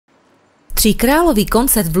Tříkrálový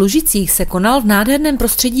koncert v Lužicích se konal v nádherném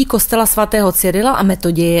prostředí kostela svatého Cyrila a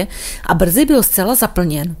Metoděje a brzy byl zcela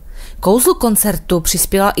zaplněn. Kouzlu koncertu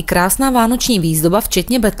přispěla i krásná vánoční výzdoba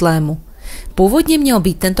včetně Betlému. Původně měl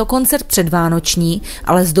být tento koncert předvánoční,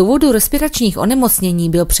 ale z důvodu respiračních onemocnění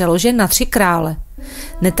byl přeložen na Tři krále.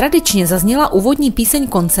 Netradičně zazněla úvodní píseň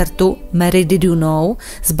koncertu Mary Did You Know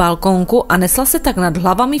z balkónku a nesla se tak nad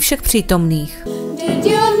hlavami všech přítomných.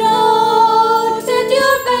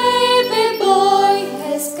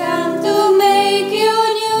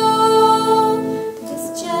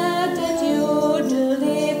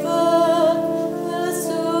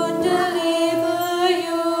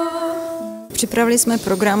 Připravili jsme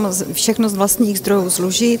program všechno z vlastních zdrojů z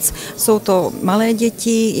Lužic. Jsou to malé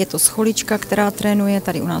děti, je to scholička, která trénuje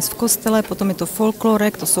tady u nás v kostele, potom je to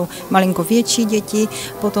folklorek, to jsou malinko větší děti,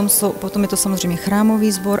 potom je to samozřejmě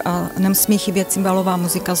chrámový sbor a nesmí chybět cymbalová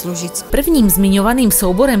muzika z Lužic. Prvním zmiňovaným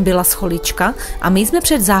souborem byla scholička a my jsme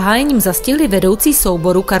před zahájením zastihli vedoucí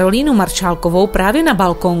souboru Karolínu Maršálkovou právě na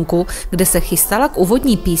balkónku, kde se chystala k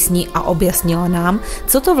úvodní písni a objasnila nám,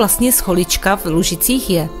 co to vlastně scholička v Lužicích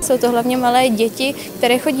je. Jsou to hlavně malé děti,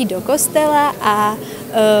 které chodí do kostela a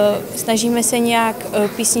snažíme se nějak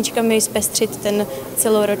písničkami zpestřit ten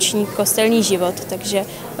celoroční kostelní život, takže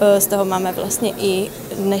z toho máme vlastně i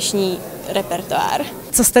dnešní repertoár.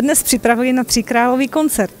 Co jste dnes připravili na Tříkrálový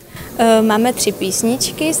koncert? Máme 3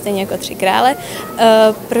 písničky, stejně jako 3 krále.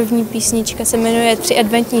 První písnička se jmenuje 3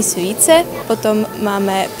 adventní svíce, potom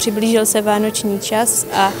máme Přiblížil se vánoční čas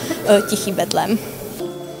a Tichý Betlém.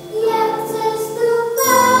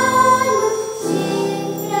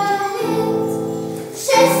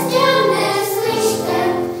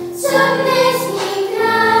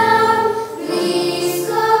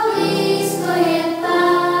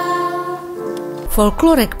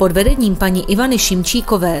 Folklorek pod vedením paní Ivany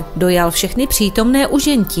Šimčíkové dojal všechny přítomné už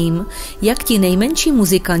jen tím, jak ti nejmenší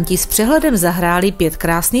muzikanti s přehledem zahráli 5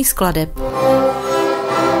 krásných skladeb.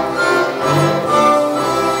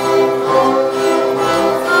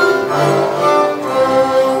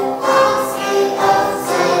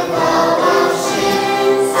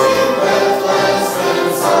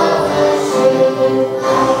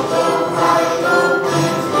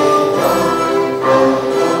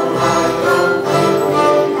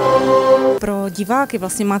 Diváky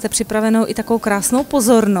vlastně máte připravenou i takovou krásnou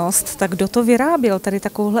pozornost, tak kdo to vyráběl, tady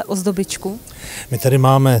takovouhle ozdobičku? My tady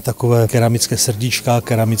máme takové keramické srdíčka,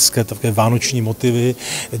 keramické také vánoční motivy,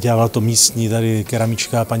 dělala to místní tady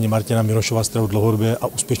keramička paní Martina Mirošová, s kterou dlouhodobě a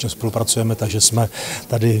úspěšně spolupracujeme, takže jsme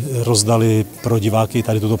tady rozdali pro diváky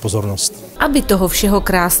tady tuto pozornost. Aby toho všeho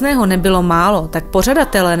krásného nebylo málo, tak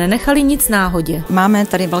pořadatelé nenechali nic náhodě. Máme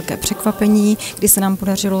tady velké překvapení, kdy se nám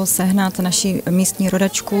podařilo sehnat naši místní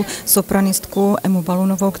rodačku, sopranistku Emu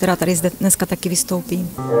Balunovou, která tady dneska taky vystoupí.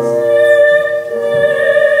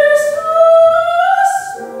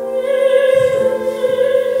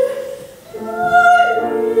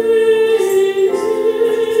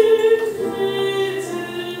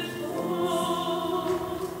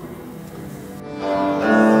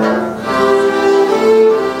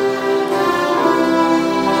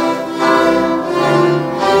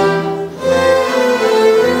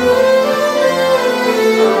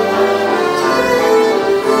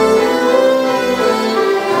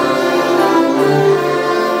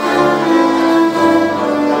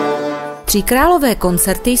 Tříkrálové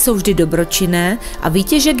koncerty jsou vždy dobročinné a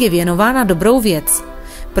výtěžek je věnován na dobrou věc.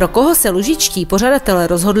 Pro koho se lužičtí pořadatelé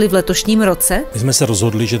rozhodli v letošním roce? My jsme se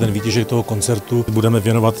rozhodli, že ten výtěžek toho koncertu budeme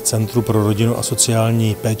věnovat Centru pro rodinu a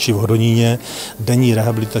sociální péči v Hodoníně, denní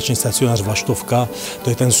rehabilitační stacionář Vlaštovka. To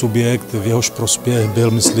je ten subjekt, v jehož prospěch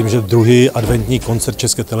byl, myslím, že 2. adventní koncert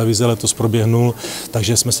České televize letos proběhnul,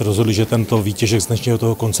 takže jsme se rozhodli, že tento výtěžek z dnešního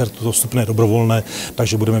toho koncertu, to vstupné dobrovolné,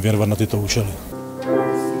 takže budeme věnovat na tyto účely.